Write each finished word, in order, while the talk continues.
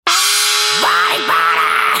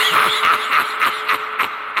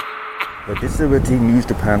The Disability News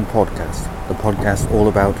Japan podcast, the podcast all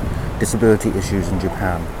about disability issues in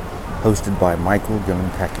Japan, hosted by Michael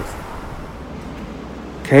Young-Takis.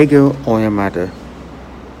 Keigo Oyamada,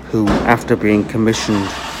 who, after being commissioned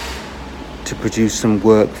to produce some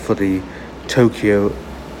work for the Tokyo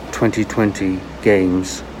 2020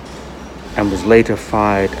 Games, and was later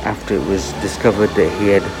fired after it was discovered that he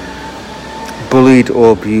had bullied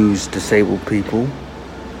or abused disabled people,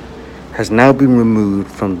 has now been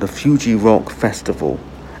removed from the Fuji Rock Festival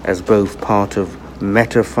as both part of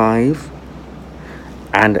Meta 5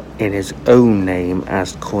 and in his own name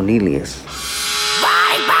as Cornelius.